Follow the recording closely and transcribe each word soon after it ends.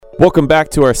Welcome back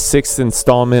to our sixth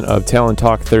installment of Talent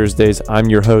Talk Thursdays. I'm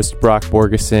your host, Brock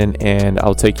Borgeson, and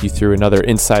I'll take you through another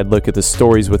inside look at the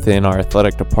stories within our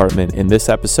athletic department. In this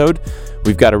episode,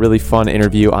 we've got a really fun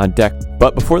interview on deck.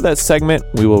 But before that segment,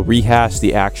 we will rehash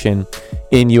the action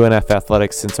in UNF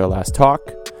athletics since our last talk.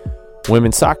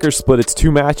 Women's soccer split its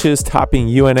two matches, topping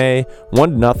UNA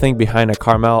 1-0 behind a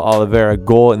Carmel Oliveira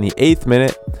goal in the 8th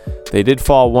minute. They did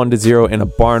fall 1-0 in a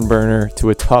barn burner to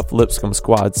a tough Lipscomb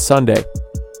squad Sunday.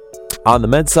 On the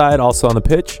men's side, also on the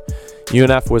pitch,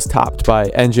 UNF was topped by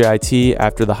NJIT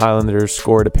after the Highlanders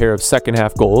scored a pair of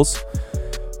second-half goals.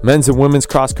 Men's and women's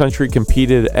cross-country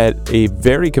competed at a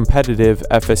very competitive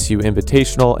FSU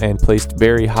Invitational and placed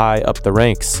very high up the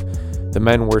ranks. The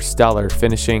men were stellar,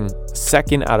 finishing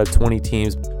second out of 20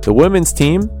 teams. The women's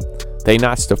team, they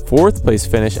notched a fourth-place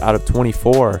finish out of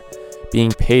 24, being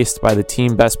paced by the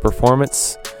team best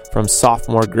performance from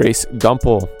sophomore Grace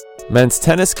Gumpel. Men's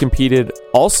tennis competed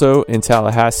also in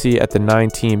Tallahassee at the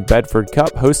 9-team Bedford Cup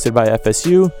hosted by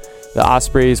FSU. The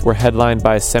Ospreys were headlined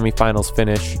by a semifinals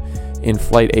finish in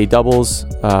Flight A doubles.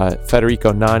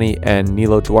 Federico Nani and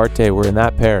Nilo Duarte were in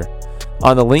that pair.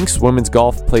 On the links, women's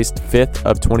golf placed 5th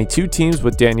of 22 teams,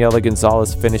 with Daniela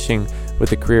Gonzalez finishing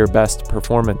with a career best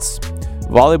performance.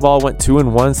 Volleyball went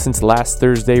 2-1 since last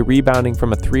Thursday, rebounding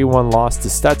from a 3-1 loss to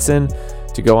Stetson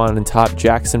to go on and top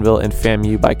Jacksonville and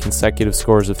FAMU by consecutive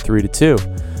scores of 3-2.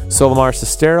 Solomar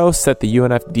Sestero set the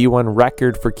UNF D1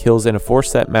 record for kills in a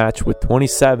 4-set match with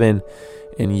 27,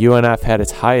 and UNF had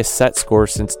its highest set score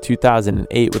since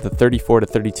 2008 with a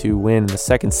 34-32 win in the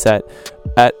second set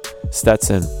at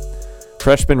Stetson.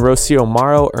 Freshman Rocio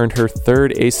Morrow earned her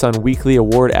third ASUN Weekly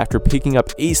Award after picking up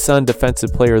ASUN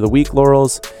Defensive Player of the Week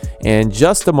laurels. And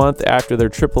just a month after their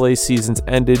AAA seasons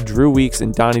ended, Drew Weeks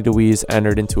and Donnie DeWeese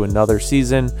entered into another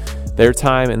season. Their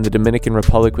time in the Dominican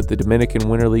Republic with the Dominican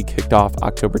Winter League kicked off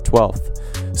October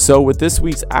 12th. So with this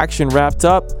week's action wrapped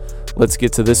up, let's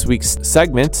get to this week's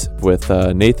segment with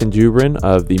Nathan Jubrin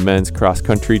of the men's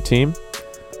cross-country team.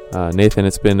 Nathan,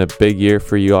 it's been a big year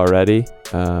for you already,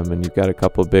 and you've got a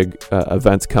couple big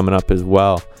events coming up as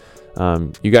well.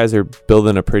 You guys are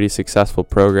building a pretty successful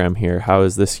program here. How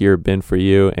has this year been for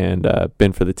you and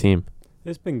been for the team?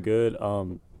 It's been good.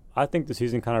 I think the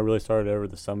season kind of really started over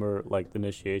the summer, like the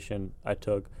initiation I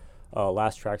took.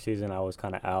 Last track season, I was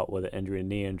kind of out with a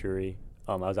knee injury.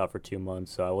 I was out for 2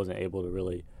 months, so I wasn't able to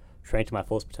really train to my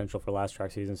fullest potential for last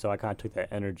track season. So I kind of took that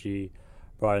energy,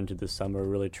 brought into this summer,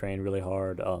 really trained really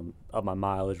hard, up my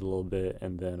mileage a little bit,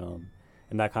 and then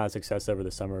and that kind of success over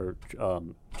the summer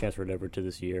transferred over to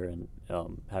this year, and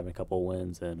having a couple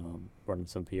wins and running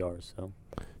some PRs. So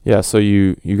yeah, so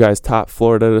you guys topped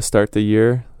Florida to start the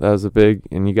year. That was a big,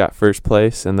 and you got first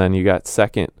place, and then you got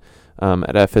second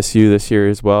at FSU this year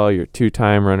as well. You're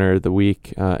 2-time runner of the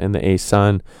week in the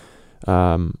ASUN.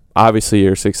 Obviously,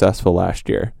 you're successful last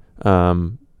year.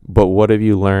 But what have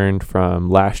you learned from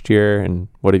last year, and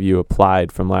what have you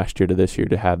applied from last year to this year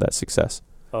to have that success?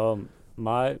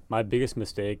 My biggest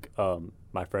mistake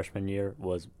my freshman year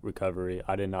was recovery.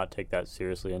 I did not take that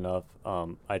seriously enough.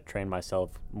 I trained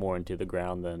myself more into the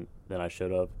ground than I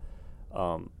should have.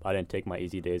 I didn't take my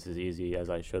easy days as easy as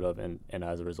I should have, and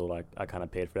as a result, I kind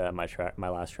of paid for that in my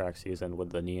last track season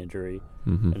with the knee injury.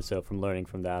 Mm-hmm. And so from learning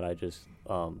from that, I just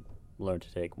learned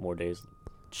to take more days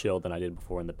chill than I did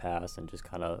before in the past, and just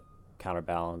kind of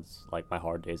counterbalance like my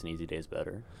hard days and easy days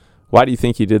better. Why do you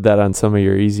think you did that on some of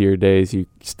your easier days? You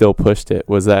still pushed it.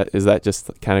 Is that just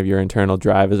kind of your internal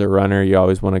drive as a runner? You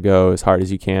always want to go as hard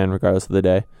as you can regardless of the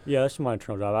day? Yeah, that's my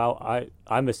internal drive.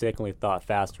 I mistakenly thought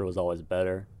faster was always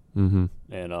better. Mm-hmm.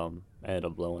 And I ended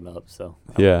up blowing up, so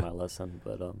I learned my lesson.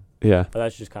 But but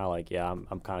that's just kind of like, I'm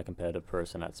kind of a competitive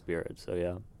person at Spirit, so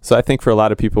yeah. So I think for a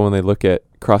lot of people, when they look at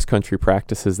cross-country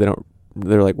practices,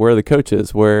 they're like, where are the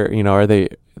coaches? Where, are they?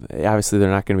 Obviously,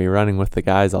 they're not going to be running with the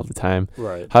guys all the time.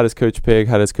 Right. How does Coach Pig,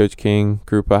 how does Coach King,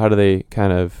 Grupa, how do they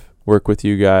kind of work with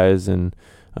you guys and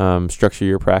structure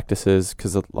your practices?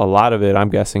 Because a lot of it, I'm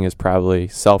guessing, is probably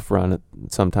self-run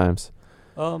sometimes.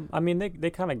 I mean, they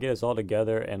kind of get us all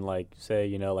together and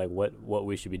say, what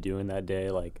we should be doing that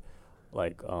day,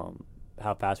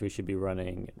 how fast we should be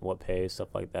running, what pace,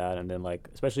 stuff like that. And then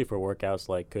especially for workouts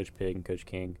like Coach Pig and Coach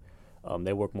King,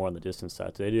 they work more on the distance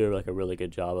side. So they do a really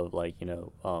good job of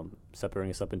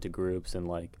separating us up into groups and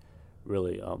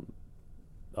really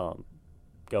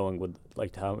going with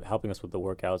helping us with the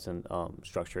workouts and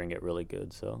structuring it really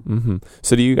good. So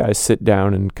So do you guys sit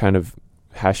down and kind of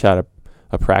hash out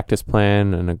a practice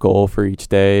plan and a goal for each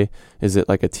day? Is it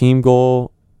like a team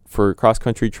goal for cross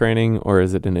country training, or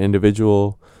is it an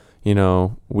individual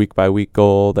week by week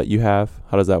goal that you have?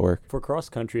 How does that work? For cross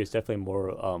country, it's definitely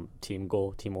more team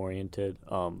goal, team oriented.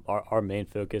 Our main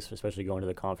focus, especially going to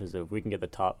the conference, if we can get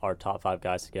our top 5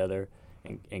 guys together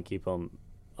and keep them,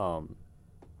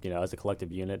 as a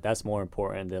collective unit, that's more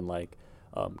important than like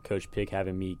Coach Pig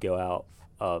having me go out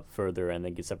further and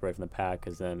then get separated from the pack,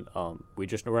 because then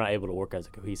we're not able to work as a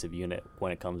cohesive unit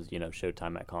when it comes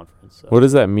showtime at conference. So. What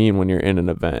does that mean when you're in an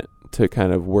event to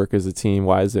kind of work as a team?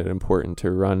 Why is it important to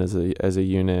run as a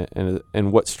unit,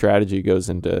 and what strategy goes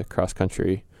into cross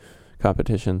country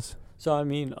competitions? So I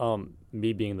mean,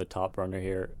 me being the top runner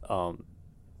here,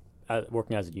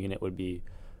 working as a unit would be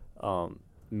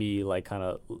me like kind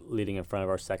of leading in front of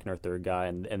our second or third guy,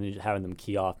 and then having them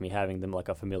key off me, having them like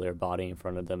a familiar body in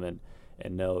front of them, and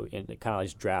it kind of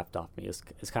just draft off me. It's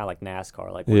kind of like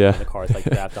NASCAR, like when the cars like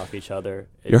draft off each other.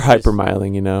 You're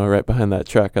hypermiling, right behind that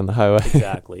truck on the highway.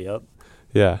 Exactly. Yep.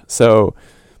 Yeah. So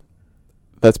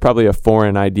that's probably a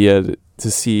foreign idea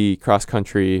to see cross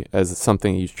country as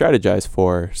something you strategize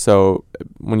for. So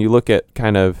when you look at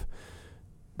kind of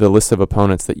the list of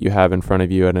opponents that you have in front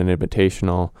of you at an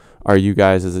invitational, are you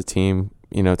guys as a team,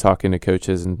 talking to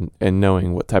coaches and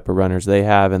knowing what type of runners they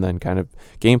have and then kind of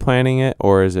game planning it,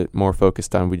 or is it more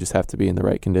focused on we just have to be in the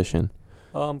right condition?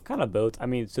 Kind of both. I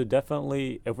mean, so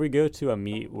definitely if we go to a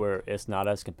meet where it's not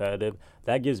as competitive,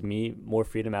 that gives me more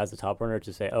freedom as the top runner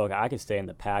to say, oh, okay, I can stay in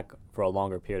the pack for a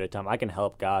longer period of time. I can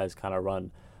help guys kind of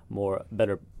run more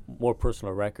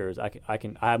personal records. I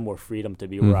have more freedom to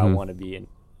be where I want to be and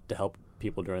to help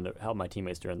my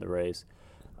teammates during the race.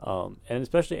 And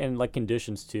especially in like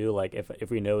conditions too, like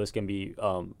if we know it's gonna be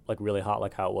like really hot,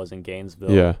 like how it was in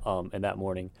Gainesville, in that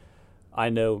morning, I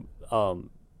know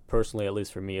personally, at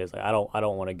least for me, is like I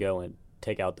don't want to go and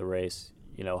take out the race,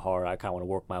 hard. I kind of want to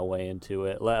work my way into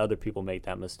it, let other people make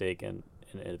that mistake, and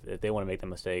if they want to make that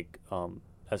mistake,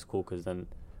 that's cool, because then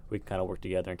we can kind of work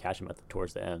together and catch them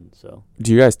towards the end. So,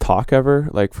 do you guys talk ever,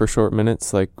 like for short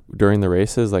minutes, like during the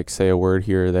races, like say a word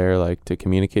here or there, like to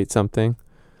communicate something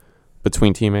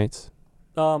between teammates?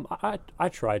 I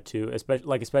try to,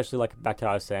 especially like back to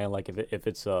what I was saying, like if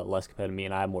it's less competitive me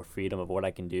and I have more freedom of what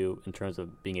I can do in terms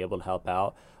of being able to help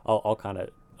out, I'll kind of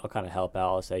help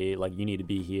out. I'll say like you need to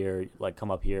be here, like come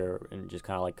up here, and just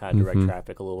kind of direct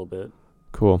traffic a little bit.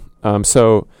 Cool.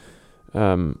 So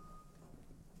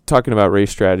talking about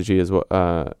race strategy as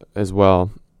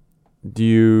well,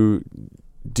 do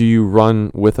you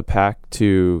run with a pack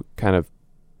to kind of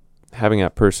having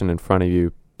that person in front of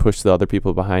you push the other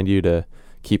people behind you to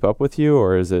keep up with you,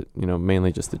 or is it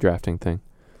mainly just the drafting thing?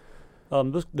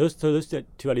 Those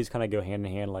two ideas kind of go hand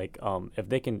in hand. Like if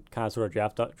they can kind of sort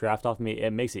of draft off me,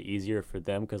 it makes it easier for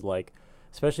them, because like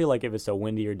especially like if it's a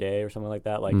windier day or something like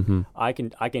that, like I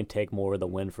can take more of the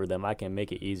wind for them. I can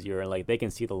make it easier, and like they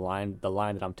can see the line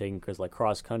that I'm taking, because like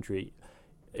cross country,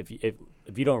 if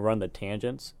you don't run the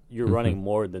tangents, you're running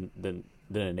more than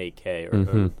an 8K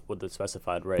or with the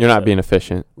specified rate. You're not being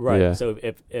efficient. Right. Yeah. So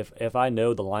if I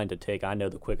know the line to take, I know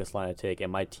the quickest line to take,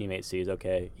 and my teammate sees,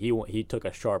 okay, he took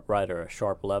a sharp right or a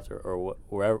sharp left or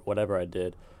whatever I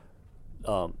did,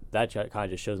 that kind of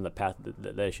just shows them the path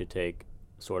that they should take,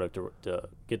 sort of to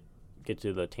get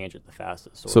to the tangent the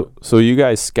fastest. So you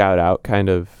guys scout out kind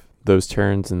of those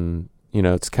turns, and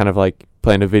it's kind of like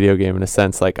playing a video game in a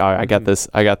sense, like, oh, I got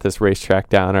this racetrack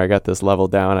down, or I got this level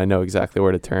down. I know exactly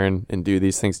where to turn and do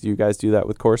these things. Do you guys do that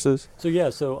with courses? So yeah,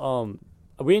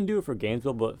 we didn't do it for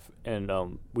Gainesville,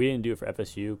 we didn't do it for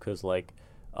FSU, because like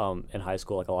in high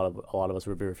school, like a lot of us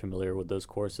were very familiar with those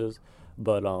courses.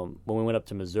 But when we went up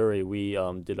to Missouri, we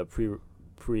did a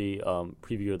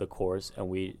preview of the course,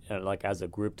 and like as a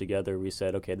group together, we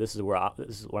said, okay, this is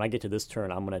when I get to this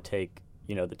turn, I'm going to take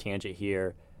the tangent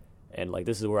here. And like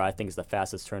this is where I think is the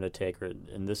fastest turn to take,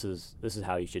 and this is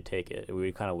how you should take it. And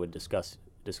we kind of would discuss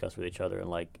with each other, and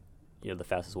like the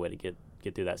fastest way to get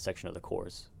through that section of the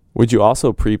course. Would you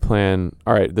also pre-plan?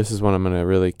 All right, this is when I'm going to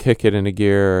really kick it into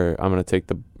gear, or I'm going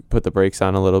to put the brakes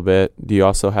on a little bit. Do you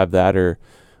also have that, or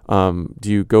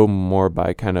do you go more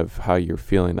by kind of how you're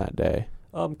feeling that day?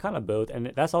 Kind of both,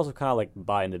 and that's also kind of like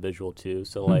by individual too.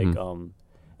 So like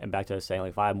and back to what I was saying, like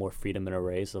if I have more freedom in a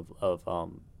race of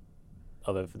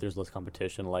if there's less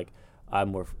competition, like I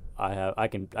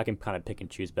can kind of pick and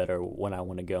choose better when I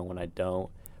want to go and when I don't.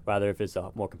 Rather, if it's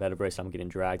a more competitive race, I'm getting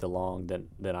dragged along,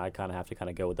 then I kind of have to kind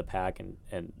of go with the pack,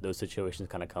 and those situations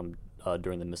kind of come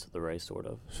during the midst of the race, sort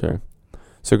of. Sure.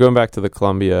 So going back to the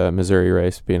Columbia, Missouri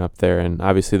race, being up there, and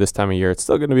obviously this time of year, it's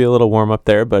still going to be a little warm up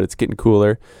there, but it's getting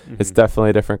cooler. It's definitely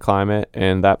a different climate,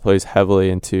 and that plays heavily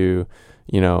into,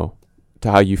 to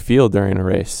how you feel during a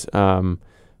race.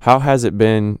 How has it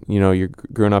been? You're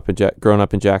growing up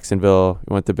in Jacksonville.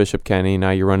 You went to Bishop Kenny.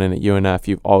 Now you're running at UNF.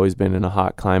 You've always been in a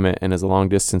hot climate, and as a long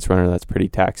distance runner, that's pretty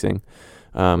taxing.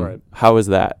 Right. How is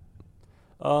that?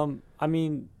 I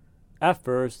mean, at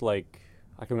first, like,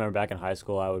 I can remember back in high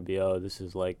school, I would be, this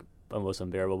is like almost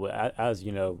unbearable. But as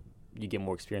you know, you get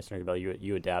more experience under your belt,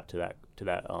 you adapt to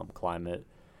that climate.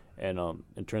 And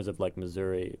in terms of like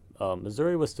Missouri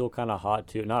was still kind of hot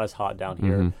too, not as hot down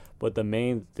here. But the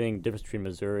main difference between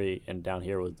Missouri and down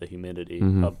here was the humidity.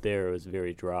 Up there it was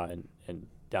very dry, and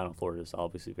down in Florida it's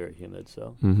obviously very humid.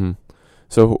 So.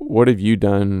 So what have you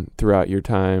done throughout your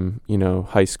time,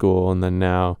 high school and then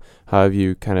now? How have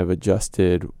you kind of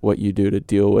adjusted what you do to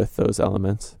deal with those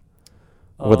elements?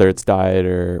 Whether it's diet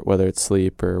or whether it's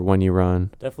sleep or when you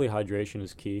run? Definitely hydration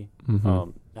is key.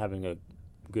 Having a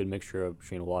good mixture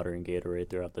between water and Gatorade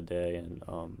throughout the day, and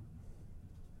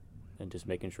just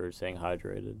making sure staying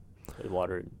hydrated.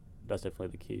 Water, that's definitely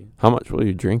the key. How much will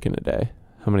you drink in a day?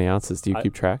 How many ounces do you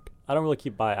keep track? I don't really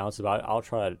keep by ounces, but I'll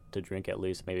try to drink at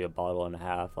least maybe a bottle and a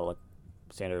half. I like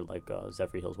standard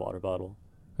Zephyr Hills water bottle.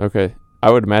 Okay. I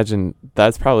would imagine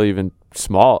that's probably even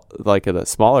small, like a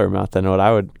smaller amount than what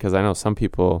I would, because I know some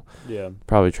people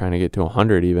probably trying to get to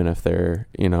 100 even if they're,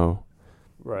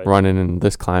 running in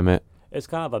this climate. It's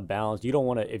kind of a balance. You don't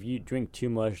want to, if you drink too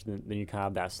much, then you kind of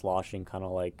have that sloshing kind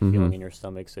of like feeling in your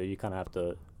stomach. So you kind of have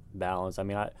to balance. I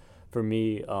mean, for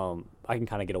me, I can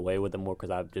kind of get away with it more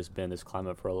because I've just been in this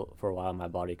climate for a while. My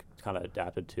body kind of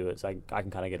adapted to it, so I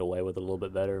can kind of get away with it a little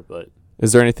bit better. But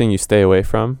is there anything you stay away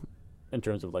from? In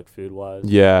terms of like food wise?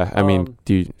 Yeah, I mean,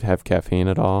 do you have caffeine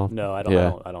at all? No, I don't.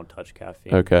 Yeah. I don't touch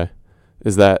caffeine. Okay,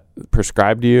 is that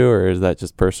prescribed to you or is that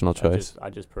just personal choice? I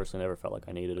just personally never felt like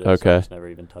I needed it. Okay, so I just never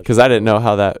even touched it. Because I didn't know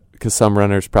how that. Because some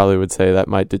runners probably would say that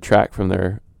might detract from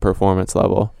their performance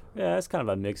level. Yeah, it's kind of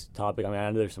a mixed topic. I mean,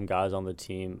 I know there's some guys on the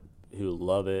team who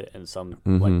love it, and some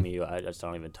like me, I just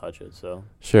don't even touch it. So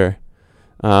sure.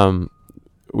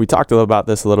 We talked about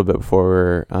this a little bit before we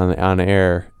were on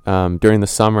air. During the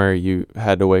summer, you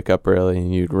had to wake up early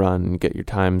and you'd run and get your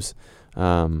times,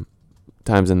 and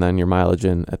then your mileage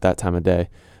in at that time of day.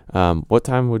 What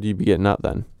time would you be getting up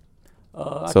then?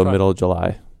 Middle of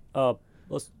July.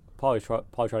 Let's probably try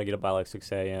to get up by like 6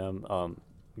 a.m.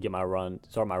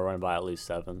 Start my run by at least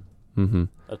 7.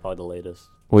 That's probably the latest.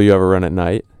 Will you ever run at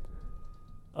night?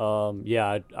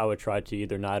 Yeah, I would try to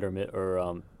either night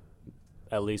or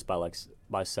at least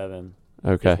by 7.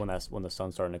 Okay. Just when the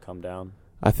sun's starting to come down.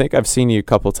 I think I've seen you a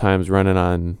couple times running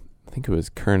on, I think it was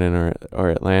Kernan or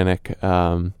Atlantic.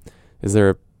 Is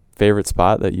there a favorite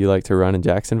spot that you like to run in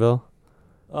Jacksonville?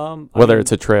 Whether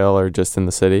it's a trail or just in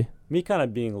the city? Me kind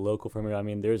of being local for me, I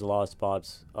mean, there's a lot of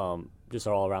spots just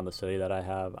all around the city that I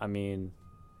have. I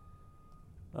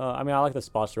like the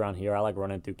spots around here. I like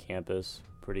running through campus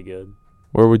pretty good.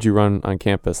 Where would you run on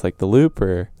campus? Like the Loop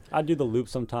or? I do the Loop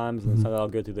sometimes, and sometimes I'll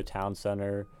go through the town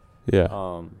center.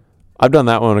 Yeah. I've done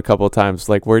that one a couple of times.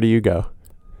 Like, where do you go?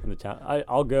 In the town,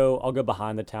 I'll go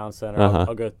behind the town center.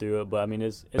 I'll go through it, but I mean,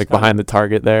 it's like behind the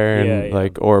Target there,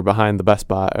 and or behind the Best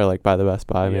Buy, or like by the Best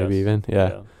Buy, maybe even.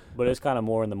 Yeah. But it's kind of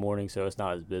more in the morning, so it's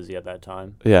not as busy at that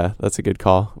time. Yeah, that's a good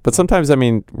call. But sometimes, I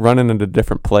mean, running in a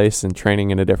different place and training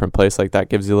in a different place like that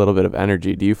gives you a little bit of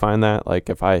energy. Do you find that? Like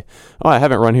if I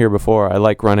haven't run here before, I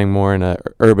like running more in a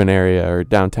urban area or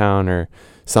downtown or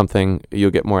something,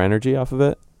 you'll get more energy off of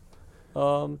it?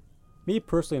 Me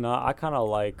personally, not. I kind of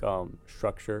like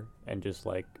structure and just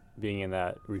like being in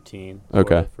that routine.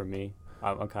 Okay. For me,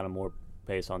 I'm kind of more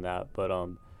based on that, but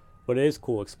it is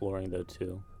cool exploring though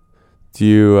too. Do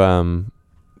you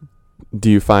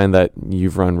find that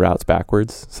you've run routes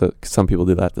backwards? So some people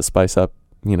do that to spice up,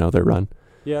 their run.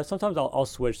 Yeah, sometimes I'll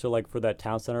switch. So like for that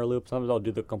town center loop, sometimes I'll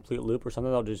do the complete loop, or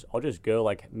sometimes I'll just go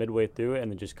like midway through it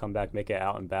and then just come back, make it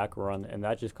out and back run, and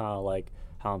that's just kind of like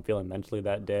how I'm feeling mentally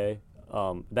that day.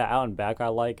 That out and back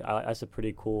that's a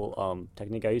pretty cool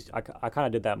technique. I kind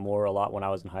of did that a lot when I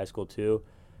was in high school too,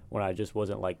 when I just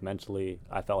wasn't like mentally,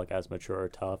 I felt like as mature or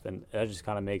tough, and that just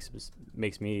kind of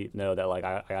makes me know that like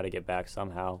I got to get back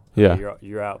somehow. Yeah,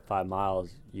 you're out 5 miles,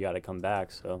 you got to come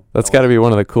back. So that's got to be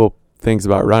one of the cool things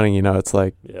about running. It's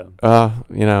like, if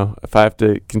I have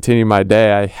to continue my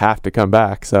day, I have to come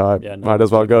back. So I might as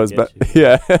well go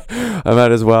I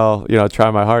might as well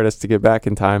try my hardest to get back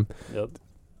in time. Yep.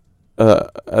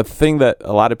 A thing that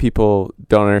a lot of people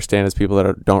don't understand is people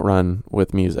that don't run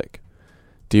with music.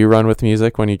 Do you run with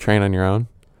music when you train on your own?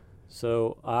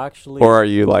 So I actually... Or are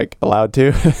you like allowed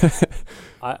to?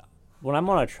 When I'm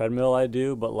on a treadmill, I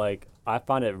do, but like I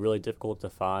find it really difficult to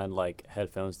find like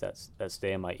headphones that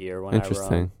stay in my ear when I run.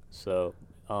 Interesting. So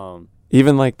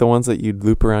even like the ones that you'd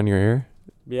loop around your ear?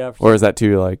 Yeah. Or is that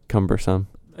too like cumbersome?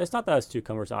 it's not that it's too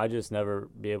cumbersome. I just never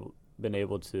been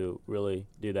able to really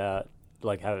do that,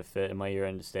 like have it fit in my ear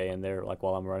and to stay in there like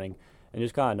while I'm running. And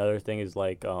just kind of another thing is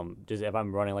like just if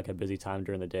I'm running like a busy time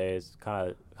during the day, it's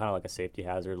kind of like a safety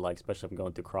hazard, like especially if I'm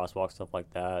going through crosswalks, stuff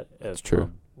like that. That's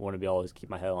true. Want to be always keep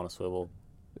my head on a swivel.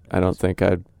 I don't think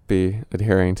I'd be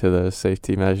adhering to the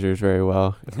safety measures very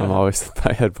well if I'm always with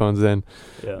my headphones in.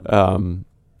 Yeah.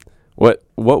 What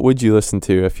would you listen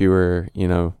to if you were,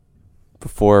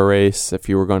 before a race, if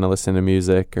you were going to listen to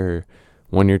music or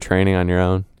when you're training on your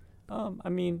own? I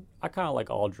mean, I kind of like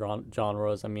all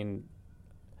genres. I mean,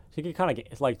 so you can kind of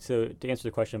get, like, to answer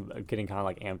the question of getting kind of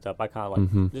like amped up, I kind of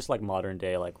like just like modern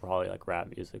day, like probably like rap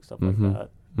music, stuff like that.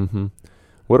 Mm-hmm.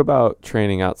 What about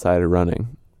training outside of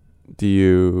running? Do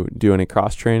you do any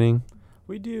cross training?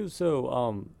 We do.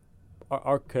 So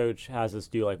our coach has us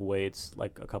do like weights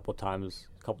like a couple times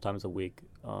a week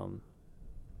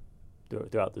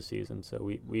throughout the season. So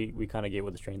we kind of get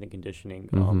with the strength and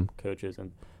conditioning coaches,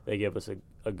 and they give us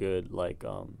a good like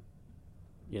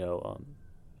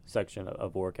section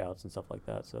of workouts and stuff like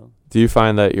that. So do you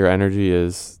find that your energy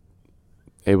is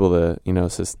able to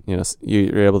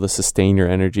you're able to sustain your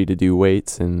energy to do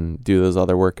weights and do those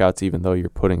other workouts even though you're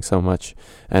putting so much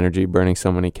energy, burning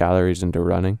so many calories into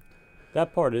running?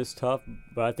 That part is tough,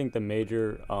 but I think the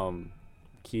major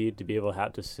key to be able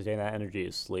to sustain that energy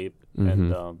is sleep,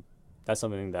 and that's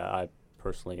something that I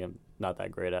personally am not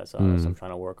that great at, so I'm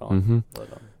trying to work on. But,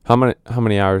 how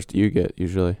many hours do you get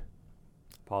usually?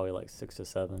 Probably like 6 to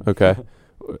 7. Okay.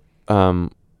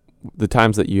 The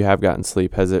times that you have gotten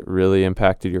sleep, has it really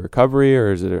impacted your recovery,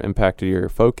 or has it impacted your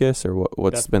focus, or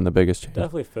what's been the biggest change?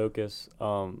 Definitely focus.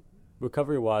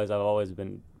 Recovery wise, I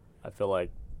feel like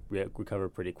recover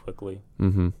pretty quickly.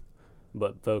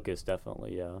 But focus,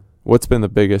 definitely, yeah. What's been the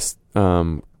biggest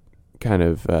kind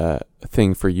of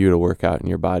thing for you to work out in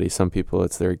your body? Some people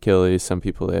it's their Achilles, some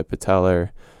people they have patellar,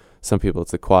 some people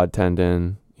it's the quad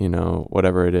tendon,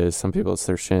 whatever it is. Some people it's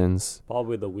their shins.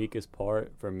 Probably the weakest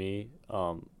part for me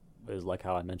is like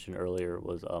how I mentioned earlier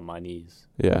was my knees.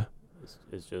 Yeah.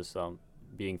 It's just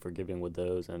being forgiving with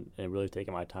those and really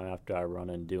taking my time after I run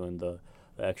and doing the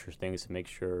extra things to make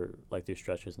sure, like through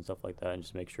stretches and stuff like that, and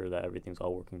just make sure that everything's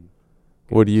all working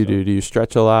good. What do you do? Do you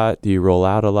stretch a lot? Do you roll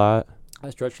out a lot? I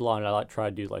stretch a lot, and I try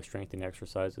to do like strengthening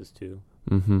exercises too.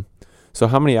 So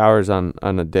how many hours on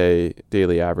a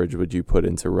daily average would you put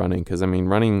into running? Because, I mean,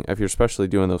 running, if you're especially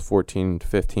doing those 14 to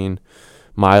 15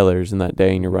 milers in that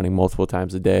day and you're running multiple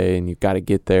times a day and you've got to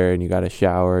get there and you got to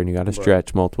shower and you got to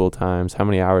stretch multiple times, how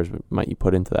many hours might you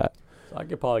put into that? So I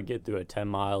could probably get through a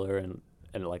 10-miler in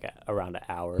like around an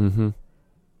hour.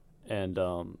 And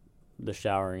the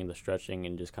showering, the stretching,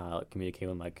 and just kind of like communicating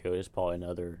with my coach is probably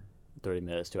another 30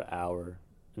 minutes to an hour.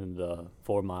 And the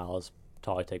 4 miles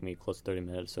probably take me close to 30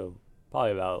 minutes. So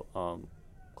probably about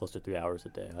close to 3 hours a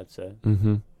day, I'd say.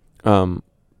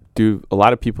 Do a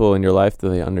lot of people in your life, do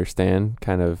they understand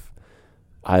kind of,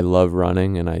 I love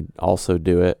running and I also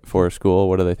do it for school?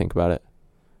 What do they think about it?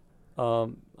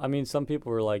 I mean, some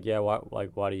people were like, yeah,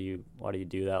 why do you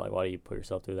do that? Like, why do you put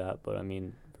yourself through that? But I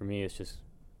mean, for me, it's just,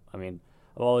 I mean,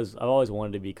 I've always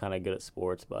wanted to be kind of good at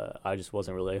sports, but I just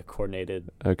wasn't really a coordinated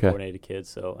kid.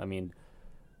 So I mean,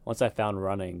 once I found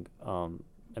running, and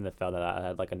then found that I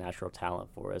had like a natural talent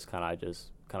for it, I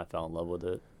just fell in love with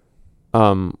it.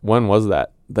 When was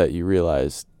that you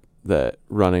realized that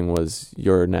running was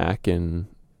your knack and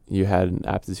you had an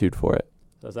aptitude for it?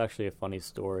 That's actually a funny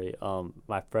story.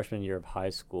 My freshman year of high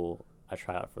school, I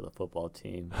tried out for the football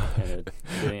team, and it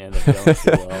didn't end up going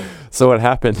too well. So what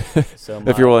happened?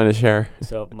 If you're willing to share.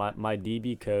 So my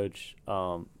DB coach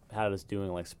had us doing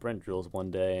like sprint drills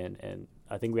one day, and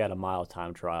I think we had a mile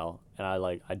time trial, and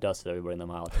I dusted everybody in the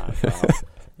mile time trial,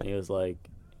 and he was like,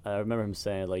 I remember him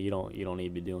saying like, you don't need to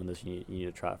be doing this. You need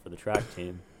to try it for the track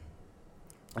team.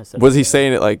 I said, was he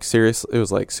saying it like serious? It was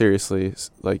like seriously,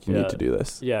 like you need to do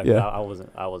this. Yeah. I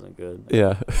wasn't good.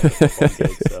 Yeah.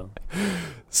 Gig,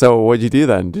 so what'd you do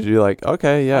then? Did you like,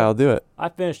 okay, yeah, I'll do it? I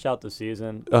finished out the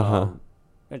season. I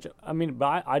mean,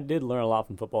 but I did learn a lot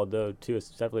from football though too,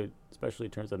 especially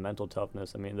in terms of mental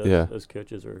toughness. I mean, those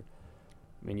coaches are.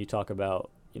 I mean, you talk about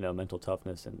mental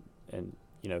toughness and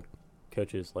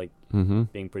coaches like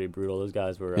being pretty brutal. Those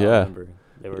guys were. I remember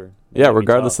they were.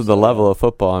 Regardless of the level of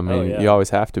football, I mean, you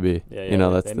always have to be.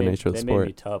 That's the nature of the sport. They made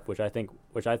me tough, which I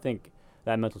think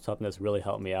that mental toughness really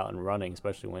helped me out in running,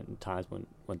 especially when times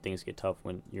when things get tough,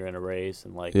 when you're in a race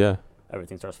and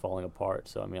everything starts falling apart.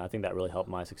 So I mean, I think that really helped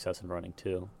my success in running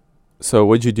too. So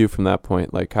what'd you do from that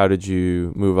point? Like, how did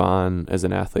you move on as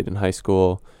an athlete in high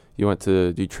school? You went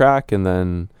to do track and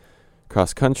then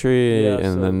cross country, Yeah,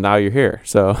 and so- then now you're here.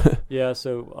 So Yeah,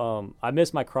 so I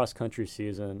missed my cross country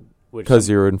season, which because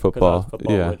you were in 'cause I football, was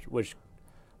football, yeah. which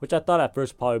I thought at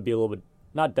first probably would be a little bit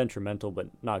not detrimental, but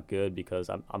not good because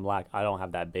I don't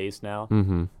have that base now.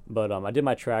 Mm-hmm. But I did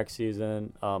my track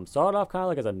season. Started off kind of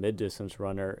like as a mid distance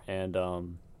runner, and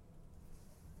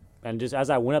just as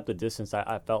I went up the distance,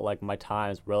 I felt like my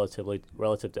times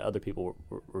relative to other people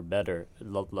were better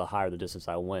the higher the distance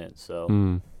I went.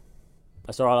 So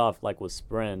I started off like with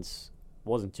sprints,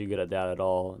 wasn't too good at that at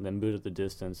all, and then moved up the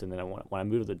distance. And then when I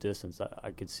moved up the distance,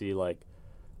 I could see like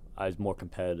I was more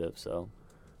competitive. So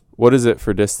What is it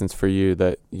for distance for you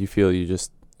that you feel you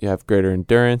have greater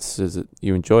endurance? Is it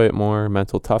you enjoy it more,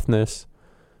 mental toughness?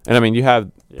 And I mean, you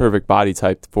have perfect body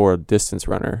type for a distance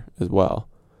runner as well.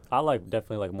 I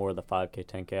definitely like more of the 5K,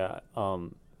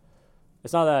 10K.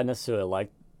 It's not that I necessarily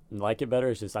like it better.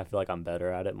 It's just I feel like I'm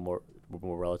better at it, more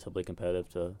relatively competitive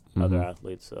to other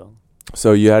athletes.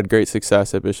 So you had great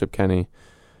success at Bishop Kenny,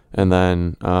 and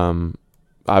then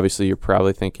obviously you're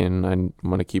probably thinking, I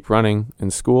want to keep running in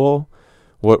school.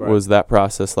 What was that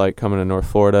process like coming to North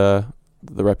Florida,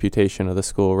 the reputation of the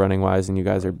school running-wise, and you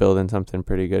guys are building something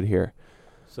pretty good here?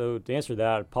 So to answer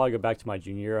that, I'd probably go back to my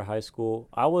junior year of high school.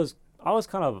 I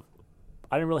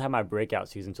didn't really have my breakout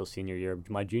season until senior year.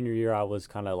 My junior year, I was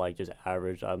kind of like just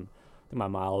average. I think my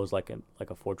mile was like a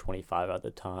 4:25 at the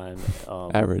time.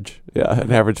 Average, yeah,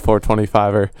 an average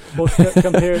 4:25er. Well,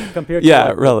 compared to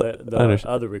Yeah, the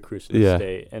other recruits in the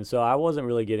state, and so I wasn't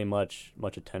really getting much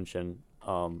attention,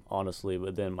 honestly.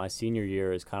 But then my senior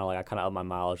year is kind of like I kind of upped my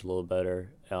mileage a little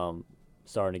better,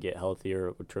 starting to get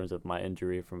healthier in terms of my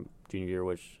injury from junior year,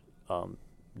 which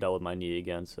dealt with my knee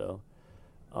again. So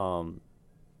I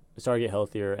started to get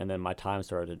healthier, and then my time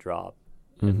started to drop.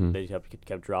 And they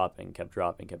kept dropping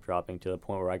to the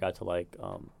point where I got to like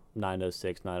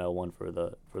 9:06, 9:01 for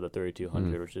the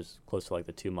 3200, which is close to like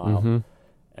the 2 mile.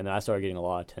 And then I started getting a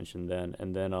lot of attention then.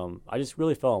 And then I just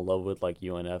really fell in love with like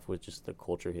UNF, with just the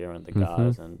culture here and the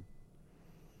guys. And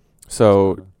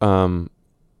so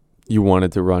you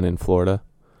wanted to run in Florida,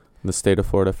 the state of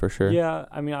Florida for sure? Yeah,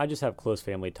 I mean, I just have close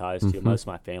family ties too. Most of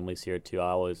my family's here too.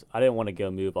 I didn't want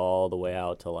to move all the way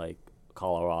out to like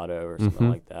Colorado or something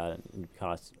like that, and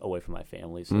kind of away from my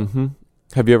family. So.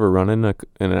 Have you ever run in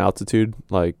an altitude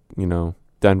like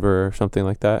Denver or something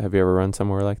like that? Have you ever run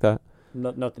somewhere like that?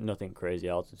 Nothing crazy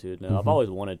altitude. No, I've always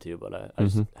wanted to, but I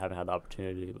just haven't had the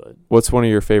opportunity. But what's one of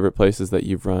your favorite places that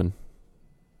you've run?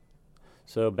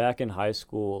 So back in high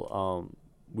school,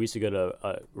 we used to go to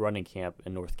a running camp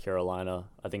in North Carolina.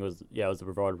 I think it was the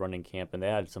Brevard running camp, and they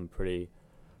had some pretty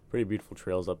beautiful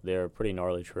trails up there, pretty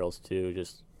gnarly trails too.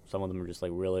 Just some of them are just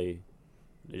like really,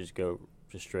 they just go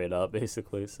just straight up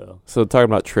basically. So talking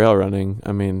about trail running,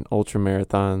 I mean, ultra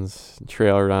marathons,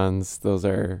 trail runs, those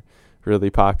are really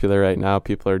popular right now.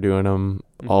 People are doing them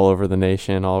all over the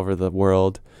nation, all over the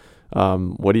world.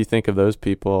 What do you think of those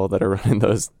people that are running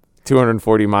those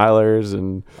 240 milers?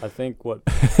 And I think would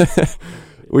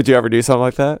you ever do something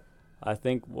like that? I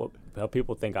think how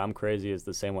people think I'm crazy is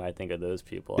the same way I think of those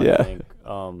people. Yeah. I think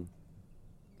I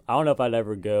don't know if I'd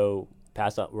ever go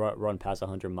run past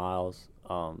 100 miles,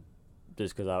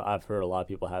 just because I've heard a lot of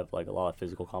people have like a lot of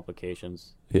physical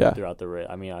complications throughout the race.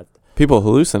 I mean, people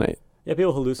hallucinate. Yeah,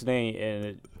 people hallucinate,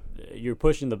 and you're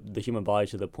pushing the human body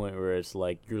to the point where it's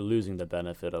like you're losing the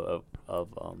benefit of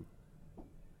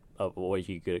what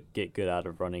you could get good out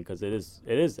of running, because it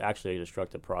is actually a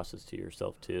destructive process to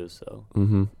yourself too. So.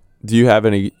 Do you have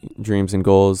any dreams and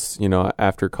goals?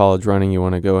 After college running, you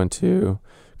want to go into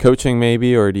coaching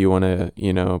maybe, or do you want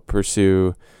to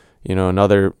pursue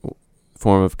another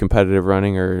form of competitive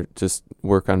running, or just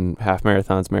work on half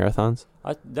marathons?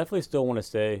 I definitely still want to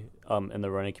stay in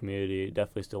the running community.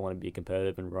 Definitely still want to be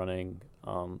competitive in running.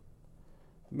 I'd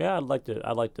like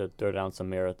to throw down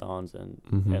some marathons and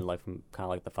like from kind of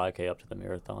like the 5K up to the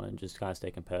marathon, and just kind of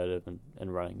stay competitive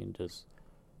and running, and just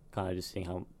kind of just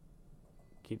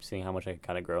keep seeing how much I can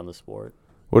kind of grow in the sport.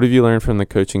 What have you learned from the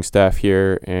coaching staff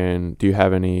here, and do you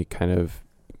have any kind of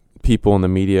people in the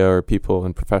media or people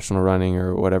in professional running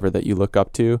or whatever that you look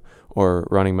up to, or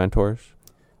running mentors?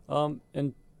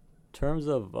 In terms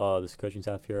of this coaching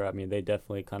staff here, I mean, they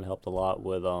definitely kind of helped a lot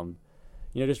with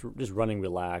just running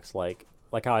relaxed, like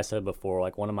how I said before,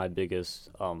 like one of my biggest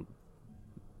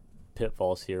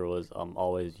pitfalls here was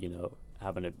always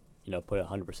having to put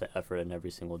 100% effort in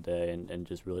every single day, and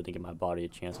just really to give my body a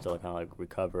chance to kind of like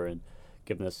recover and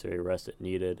give the necessary rest it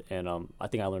needed. And I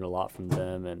think I learned a lot from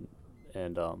them, and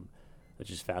it's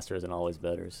just faster isn't always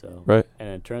better. So right. And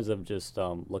in terms of just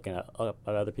looking at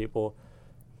other people,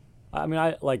 I mean,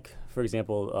 for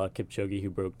example, Kipchoge, who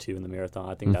broke 2 in the marathon.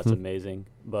 I think that's amazing.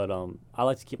 But I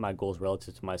like to keep my goals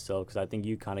relative to myself, because I think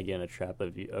you kind of get in a trap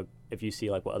if you see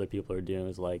like what other people are doing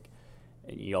is like,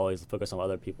 and you always focus on what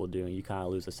other people doing. You kind of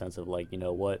lose a sense of like,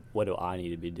 what do I need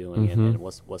to be doing, and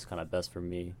what's kind of best for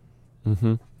me.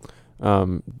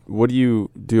 What do you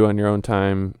do on your own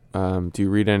time? Do you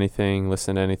read anything,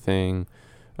 listen to anything,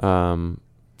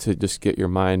 to just get your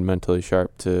mind mentally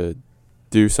sharp to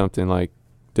do something like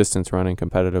distance running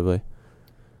competitively?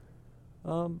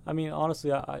 I mean,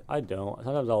 honestly, I don't.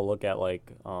 Sometimes I'll look at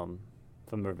like, if I'm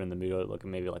ever in the mood, I'll look at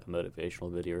maybe like a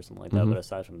motivational video or something like that. But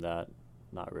aside from that,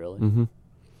 not really.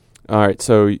 All right.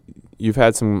 So you've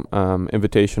had some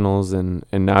invitationals,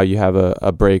 and now you have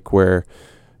a break where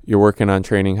you're working on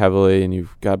training heavily, and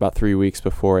you've got about 3 weeks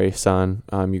before ASUN.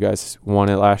 You guys won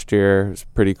it last year. It was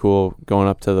pretty cool going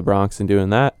up to the Bronx and doing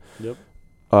that. Yep.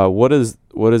 What does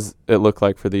it look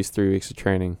like for these 3 weeks of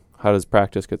training? How does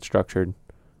practice get structured?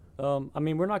 I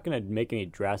mean, we're not going to make any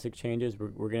drastic changes.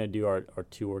 We're going to do our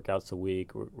 2 workouts a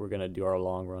week. We're going to do our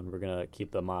long run. We're going to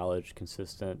keep the mileage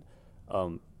consistent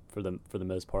for the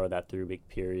most part of that 3-week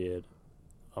period.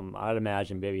 I'd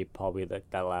imagine probably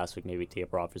that last week maybe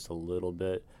taper off just a little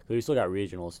bit, because we still got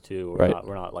regionals too.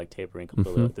 We're not like tapering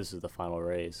completely. Like this is the final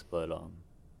race, but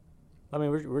I mean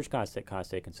we're just kind of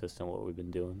stay consistent with what we've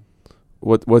been doing.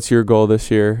 What's your goal this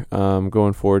year,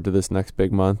 going forward to this next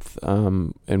big month?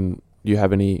 And do you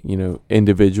have any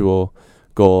individual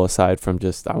goal aside from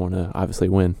just I want to obviously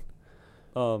win?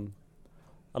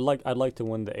 I'd like to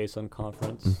win the ASUN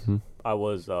conference. I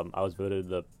was voted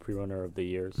the pre-runner of the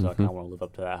year, so I kind of want to live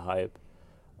up to that hype.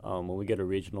 When we get to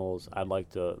regionals, I'd like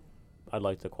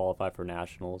to qualify for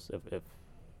nationals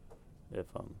if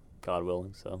God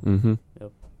willing. So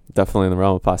yep. Definitely in the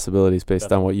realm of possibilities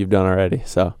based on what you've done already.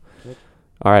 So, yep.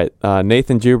 All right,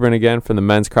 Nathan Jubrin again from the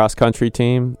men's cross country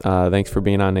team. Thanks for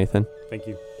being on, Nathan. Thank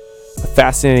you. A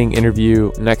fascinating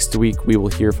interview. Next week, we will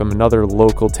hear from another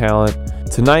local talent.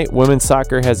 Tonight, women's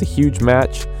soccer has a huge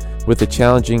match with a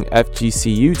challenging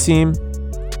FGCU team.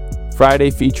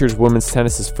 Friday features women's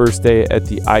tennis's first day at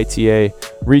the ITA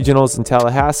Regionals in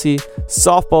Tallahassee.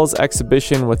 Softball's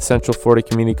exhibition with Central Florida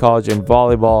Community College, and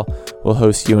volleyball will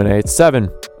host UNA at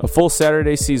 7. A full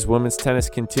Saturday sees women's tennis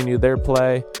continue their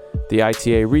play. The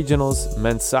ITA Regionals,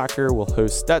 men's soccer will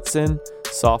host Stetson.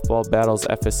 Softball battles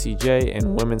FSCJ,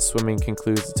 and women's swimming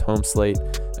concludes its home slate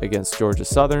against Georgia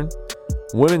Southern.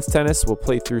 Women's tennis will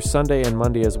play through Sunday and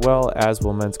Monday, as well as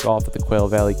will men's golf at the Quail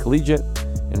Valley Collegiate,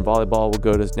 and volleyball will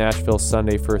go to Nashville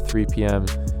Sunday for a 3 p.m.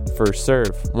 first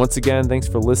serve. Once again, thanks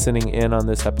for listening in on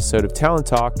this episode of Talent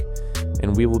Talk,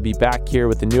 and we will be back here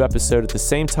with a new episode at the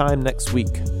same time next week.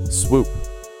 Swoop.